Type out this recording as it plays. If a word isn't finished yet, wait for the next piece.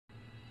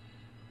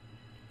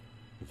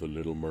The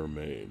Little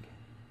Mermaid.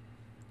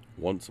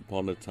 Once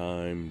upon a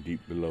time, deep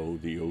below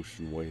the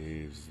ocean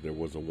waves, there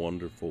was a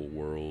wonderful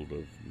world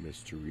of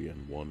mystery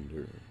and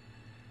wonder.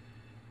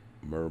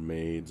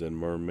 Mermaids and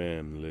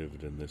mermen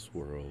lived in this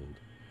world.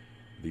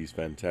 These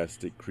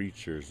fantastic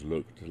creatures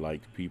looked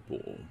like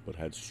people, but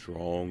had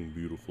strong,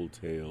 beautiful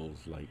tails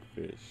like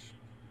fish.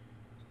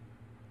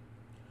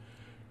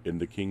 In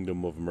the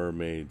kingdom of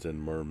mermaids and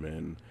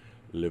mermen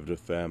lived a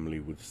family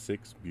with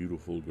 6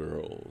 beautiful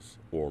girls,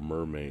 or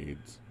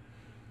mermaids.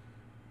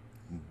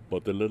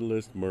 But the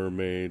littlest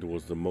mermaid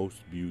was the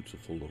most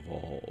beautiful of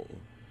all.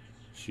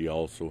 She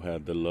also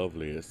had the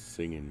loveliest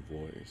singing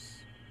voice.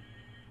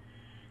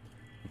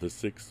 The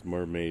 6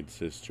 mermaid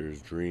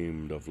sisters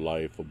dreamed of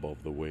life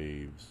above the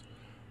waves.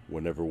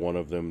 Whenever one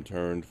of them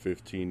turned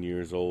 15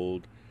 years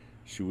old,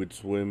 she would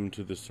swim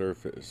to the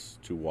surface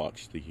to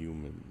watch the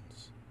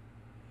humans.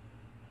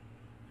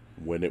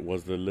 When it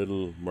was the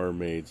little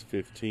mermaid's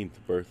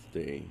 15th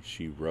birthday,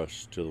 she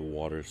rushed to the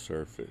water's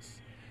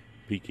surface,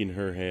 peeking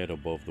her head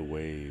above the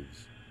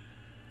waves.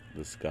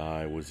 The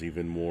sky was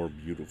even more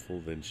beautiful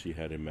than she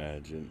had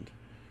imagined.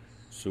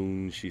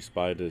 Soon she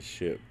spied a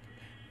ship.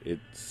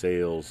 Its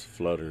sails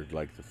fluttered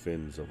like the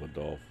fins of a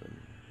dolphin.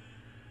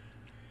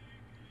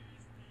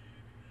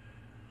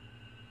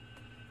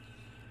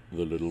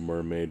 The little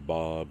mermaid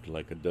bobbed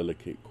like a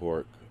delicate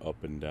cork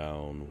up and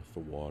down with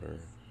the water.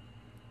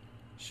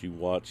 She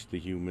watched the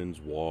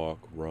humans walk,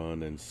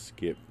 run, and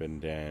skip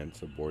and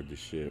dance aboard the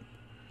ship.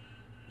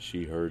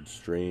 She heard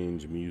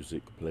strange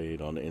music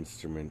played on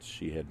instruments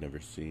she had never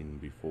seen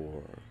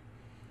before.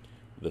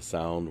 The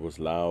sound was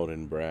loud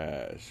and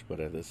brash, but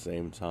at the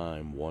same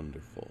time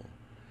wonderful.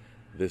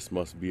 This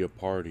must be a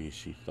party,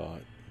 she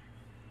thought.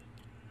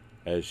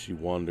 As she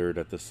wondered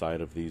at the sight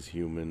of these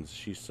humans,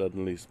 she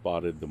suddenly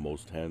spotted the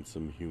most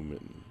handsome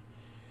human.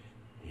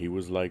 He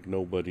was like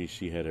nobody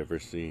she had ever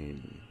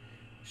seen.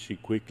 She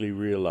quickly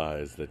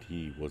realized that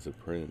he was a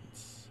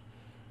prince.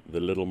 The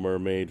little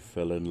mermaid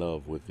fell in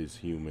love with this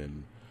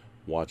human,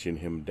 watching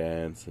him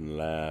dance and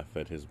laugh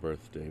at his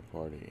birthday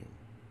party.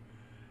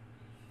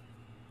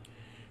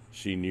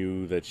 She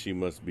knew that she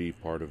must be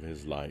part of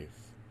his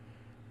life.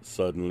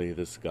 Suddenly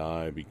the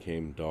sky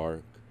became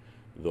dark.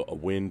 The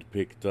wind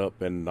picked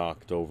up and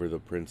knocked over the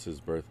prince's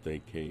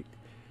birthday cake.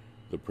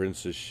 The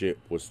prince's ship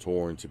was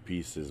torn to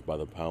pieces by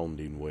the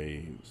pounding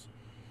waves.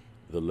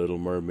 The little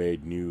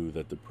mermaid knew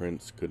that the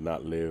prince could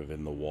not live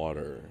in the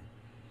water.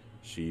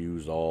 She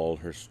used all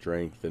her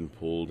strength and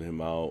pulled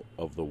him out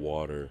of the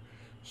water.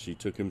 She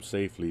took him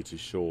safely to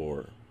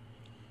shore.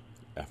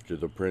 After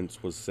the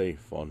prince was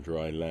safe on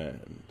dry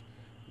land,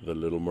 the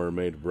little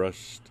mermaid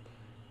brushed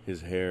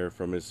his hair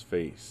from his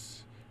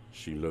face.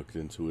 She looked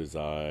into his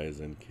eyes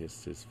and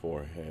kissed his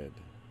forehead.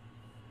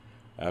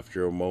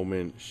 After a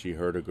moment, she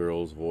heard a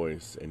girl's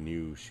voice and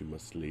knew she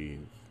must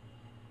leave.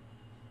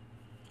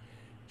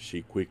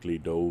 She quickly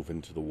dove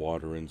into the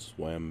water and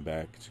swam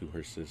back to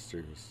her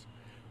sisters.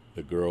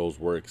 The girls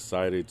were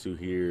excited to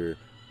hear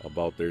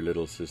about their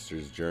little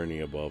sister's journey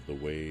above the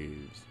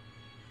waves.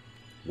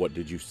 "What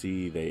did you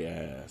see?" they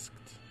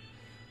asked.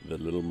 The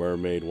little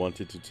mermaid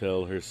wanted to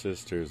tell her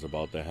sisters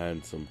about the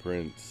handsome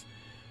prince,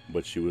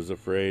 but she was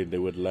afraid they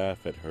would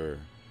laugh at her.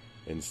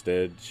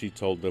 Instead, she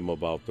told them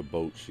about the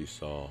boat she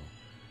saw.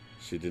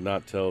 She did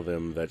not tell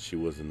them that she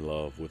was in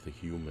love with a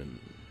human.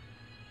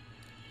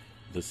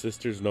 The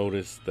sisters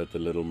noticed that the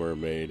little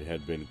mermaid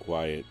had been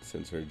quiet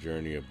since her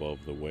journey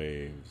above the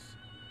waves.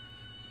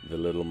 The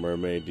little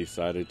mermaid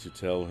decided to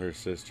tell her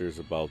sisters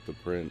about the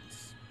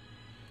prince.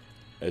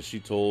 As she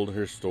told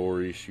her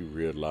story, she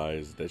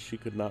realized that she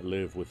could not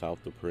live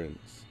without the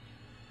prince.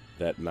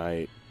 That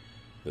night,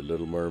 the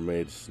little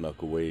mermaid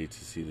snuck away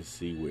to see the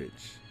sea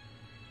witch.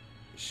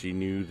 She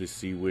knew the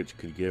sea witch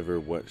could give her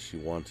what she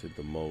wanted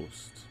the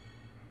most.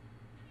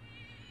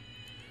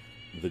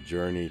 The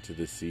journey to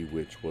the sea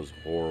witch was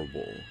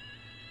horrible.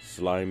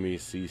 Slimy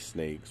sea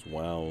snakes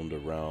wound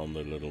around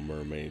the little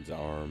mermaid's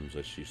arms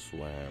as she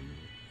swam.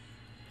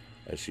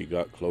 As she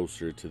got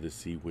closer to the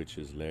sea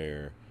witch's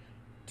lair,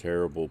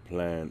 terrible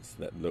plants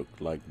that looked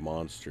like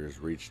monsters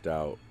reached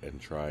out and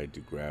tried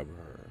to grab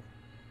her.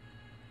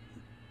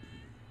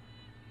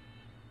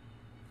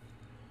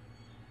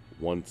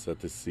 Once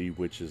at the sea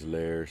witch's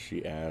lair,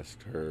 she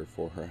asked her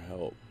for her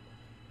help.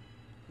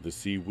 The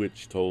sea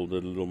witch told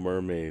the little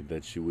mermaid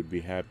that she would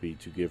be happy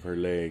to give her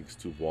legs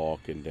to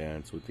walk and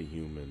dance with the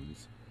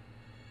humans.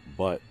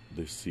 But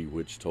the sea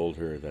witch told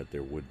her that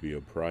there would be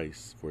a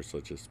price for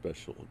such a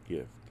special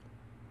gift.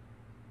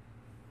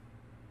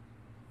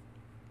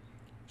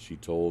 She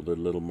told the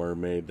little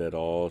mermaid that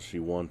all she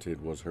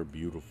wanted was her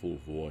beautiful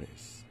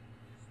voice.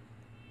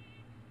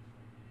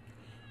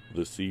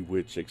 The sea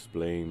witch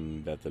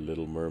explained that the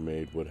little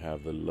mermaid would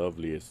have the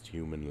loveliest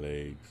human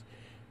legs.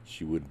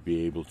 She would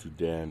be able to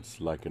dance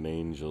like an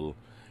angel,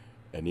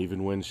 and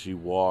even when she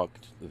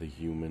walked, the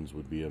humans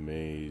would be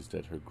amazed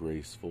at her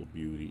graceful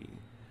beauty.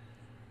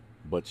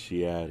 But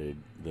she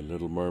added, the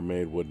little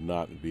mermaid would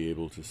not be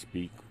able to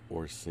speak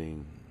or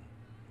sing.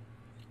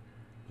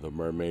 The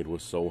mermaid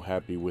was so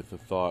happy with the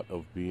thought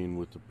of being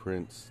with the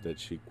prince that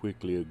she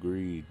quickly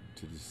agreed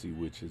to the sea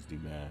witch's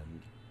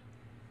demand.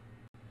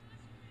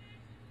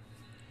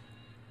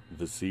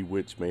 The sea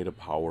witch made a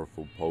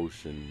powerful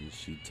potion.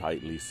 She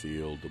tightly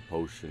sealed the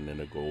potion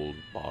in a gold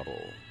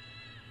bottle.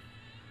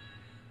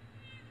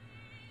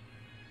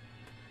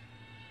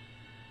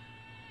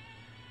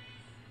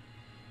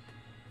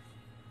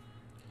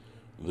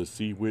 The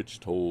sea witch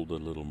told the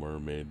little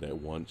mermaid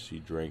that once she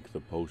drank the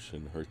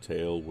potion, her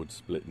tail would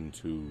split in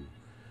two.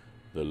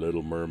 The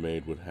little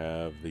mermaid would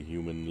have the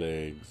human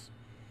legs.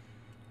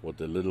 What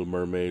the little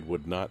mermaid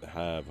would not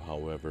have,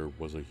 however,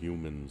 was a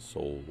human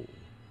soul.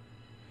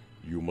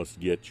 "You must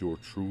get your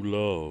true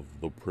love,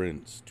 the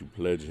prince, to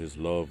pledge his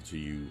love to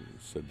you,"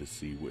 said the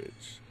sea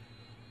witch.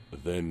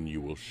 "Then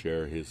you will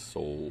share his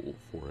soul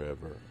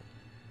forever."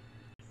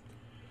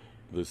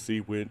 The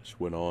sea witch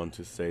went on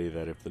to say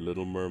that if the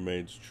little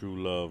mermaid's true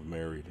love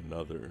married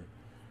another,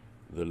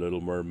 the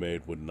little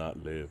mermaid would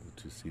not live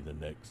to see the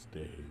next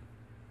day.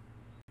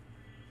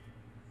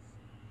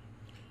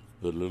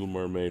 The little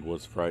mermaid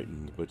was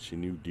frightened, but she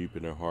knew deep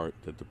in her heart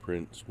that the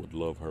prince would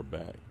love her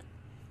back.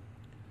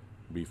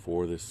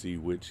 Before the sea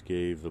witch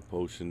gave the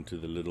potion to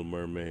the little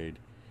mermaid,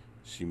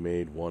 she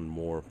made one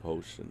more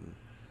potion.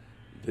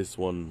 This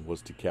one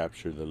was to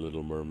capture the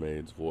little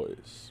mermaid's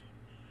voice.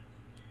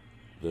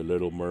 The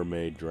little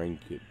mermaid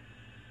drank it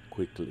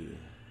quickly.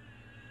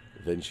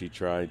 Then she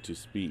tried to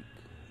speak,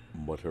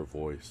 but her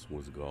voice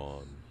was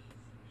gone.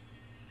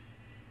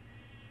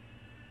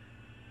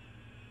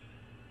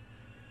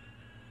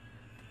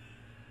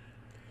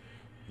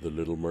 The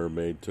little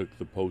mermaid took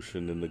the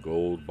potion in the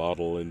gold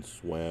bottle and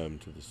swam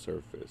to the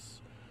surface.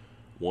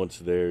 Once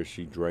there,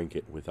 she drank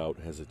it without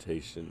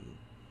hesitation.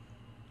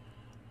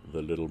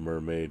 The little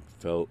mermaid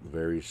felt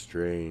very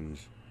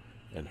strange,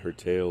 and her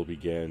tail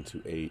began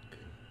to ache.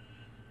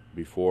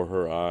 Before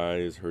her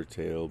eyes, her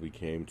tail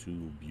became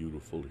two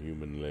beautiful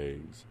human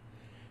legs.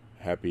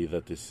 Happy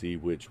that the sea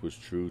witch was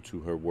true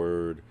to her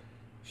word,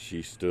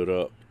 she stood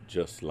up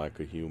just like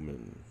a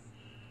human.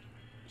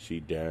 She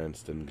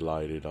danced and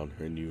glided on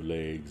her new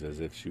legs as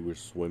if she were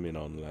swimming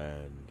on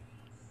land.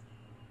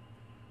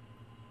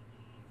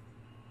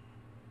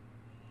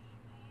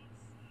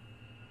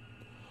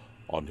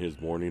 On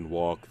his morning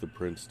walk, the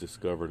prince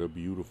discovered a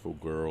beautiful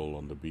girl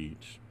on the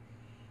beach.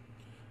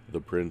 The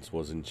prince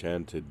was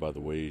enchanted by the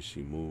way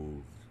she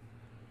moved.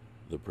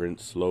 The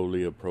prince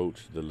slowly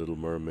approached the little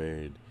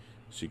mermaid.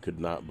 She could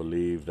not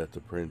believe that the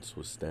prince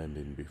was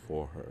standing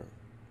before her.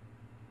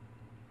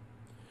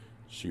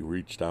 She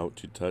reached out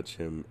to touch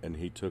him, and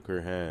he took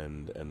her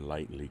hand and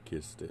lightly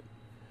kissed it.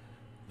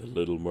 The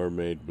little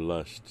mermaid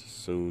blushed.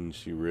 Soon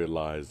she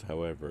realized,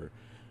 however,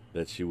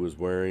 that she was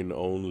wearing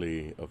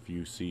only a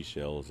few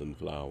seashells and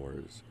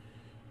flowers.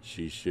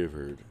 She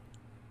shivered.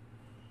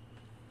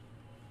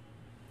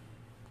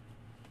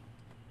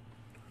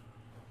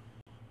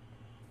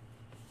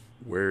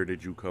 "Where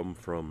did you come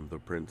from?" the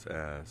prince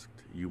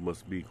asked. "You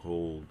must be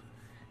cold."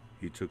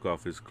 He took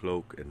off his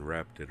cloak and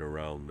wrapped it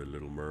around the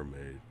little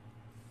mermaid.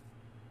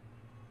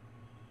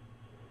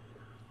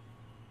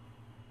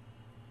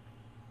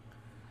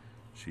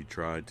 She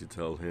tried to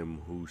tell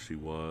him who she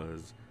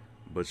was,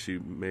 but she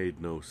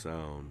made no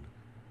sound.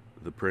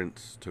 The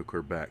prince took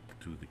her back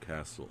to the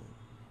castle.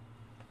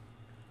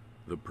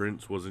 The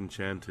prince was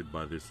enchanted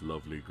by this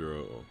lovely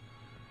girl.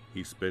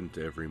 He spent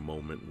every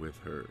moment with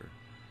her.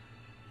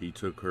 He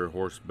took her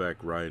horseback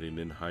riding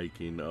and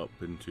hiking up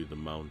into the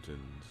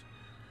mountains.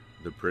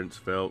 The prince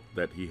felt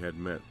that he had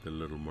met the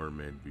little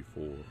mermaid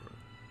before.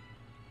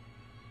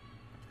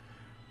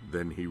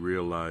 Then he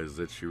realized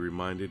that she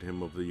reminded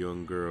him of the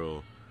young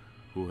girl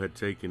who had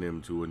taken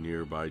him to a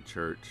nearby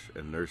church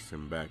and nursed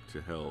him back to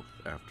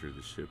health after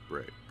the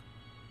shipwreck.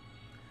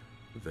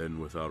 Then,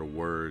 without a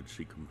word,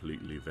 she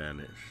completely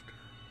vanished.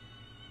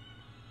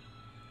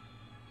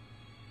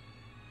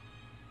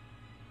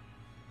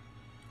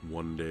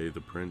 One day,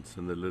 the prince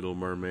and the little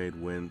mermaid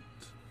went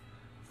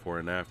for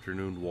an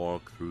afternoon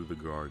walk through the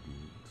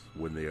gardens.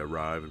 When they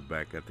arrived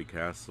back at the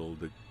castle,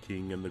 the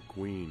king and the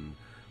queen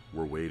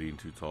were waiting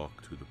to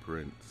talk to the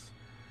prince.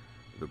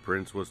 The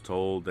prince was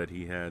told that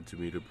he had to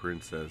meet a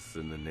princess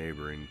in the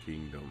neighboring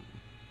kingdom.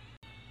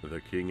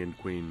 The king and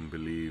queen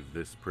believed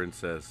this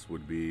princess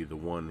would be the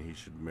one he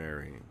should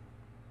marry.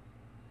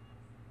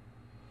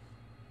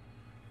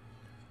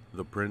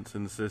 The prince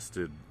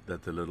insisted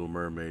that the little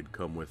mermaid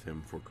come with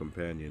him for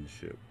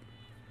companionship.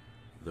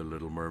 The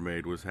little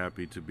mermaid was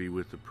happy to be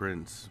with the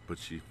prince, but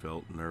she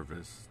felt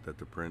nervous that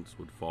the prince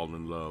would fall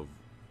in love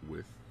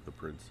with the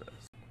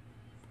princess.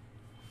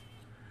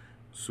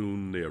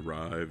 Soon they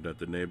arrived at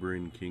the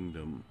neighboring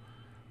kingdom.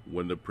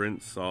 When the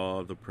prince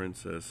saw the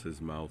princess, his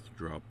mouth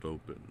dropped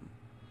open.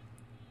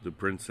 The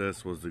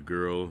princess was the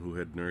girl who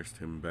had nursed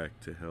him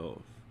back to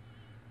health.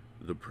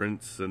 The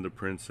prince and the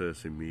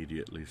princess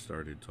immediately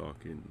started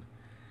talking.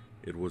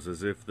 It was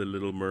as if the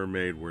little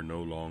mermaid were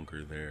no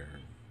longer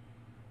there.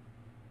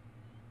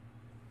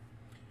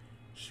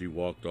 She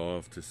walked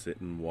off to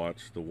sit and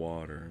watch the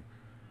water.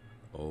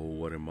 "Oh,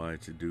 what am I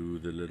to do?"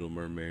 the little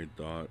mermaid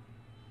thought.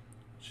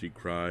 She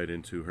cried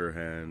into her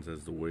hands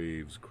as the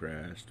waves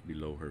crashed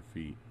below her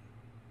feet.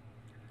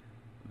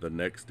 The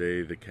next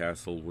day the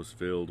castle was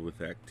filled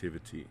with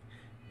activity.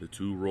 The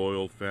two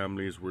royal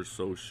families were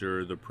so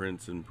sure the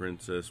prince and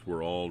princess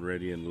were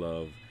already in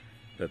love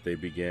that they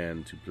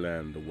began to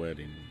plan the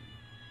wedding.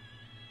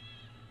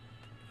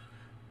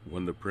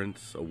 When the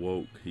prince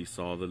awoke, he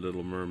saw the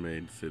little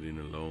mermaid sitting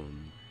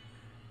alone.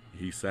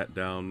 He sat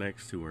down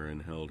next to her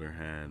and held her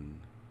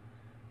hand.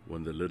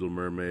 When the little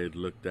mermaid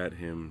looked at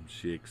him,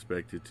 she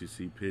expected to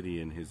see pity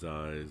in his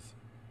eyes.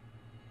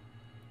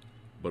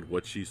 But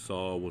what she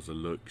saw was a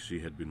look she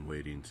had been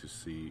waiting to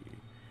see.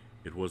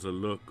 It was a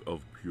look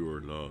of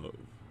pure love.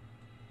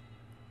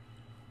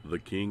 The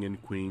king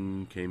and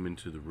queen came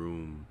into the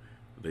room.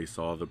 They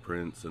saw the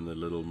prince and the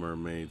little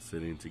mermaid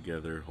sitting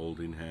together,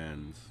 holding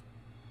hands.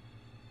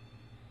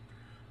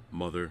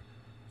 "Mother,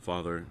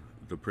 father,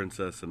 the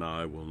princess and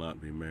I will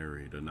not be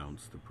married,"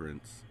 announced the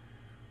prince.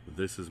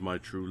 "This is my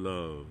true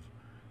love.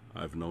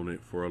 I've known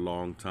it for a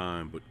long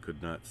time, but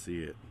could not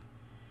see it.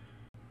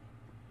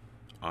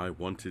 I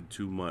wanted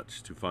too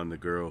much to find the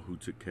girl who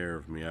took care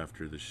of me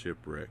after the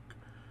shipwreck.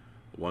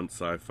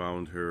 Once I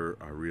found her,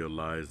 I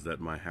realized that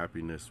my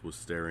happiness was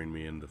staring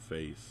me in the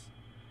face."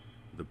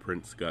 The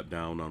prince got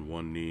down on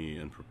one knee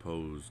and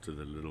proposed to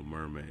the little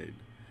mermaid.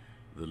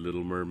 The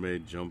little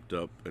mermaid jumped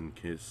up and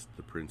kissed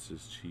the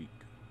prince's cheek.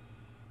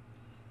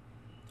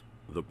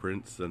 The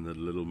prince and the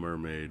little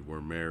mermaid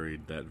were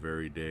married that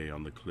very day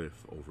on the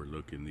cliff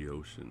overlooking the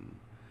ocean.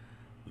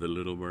 The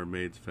little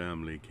mermaid's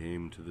family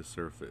came to the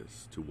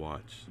surface to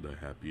watch the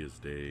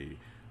happiest day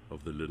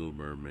of the little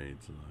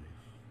mermaid's life.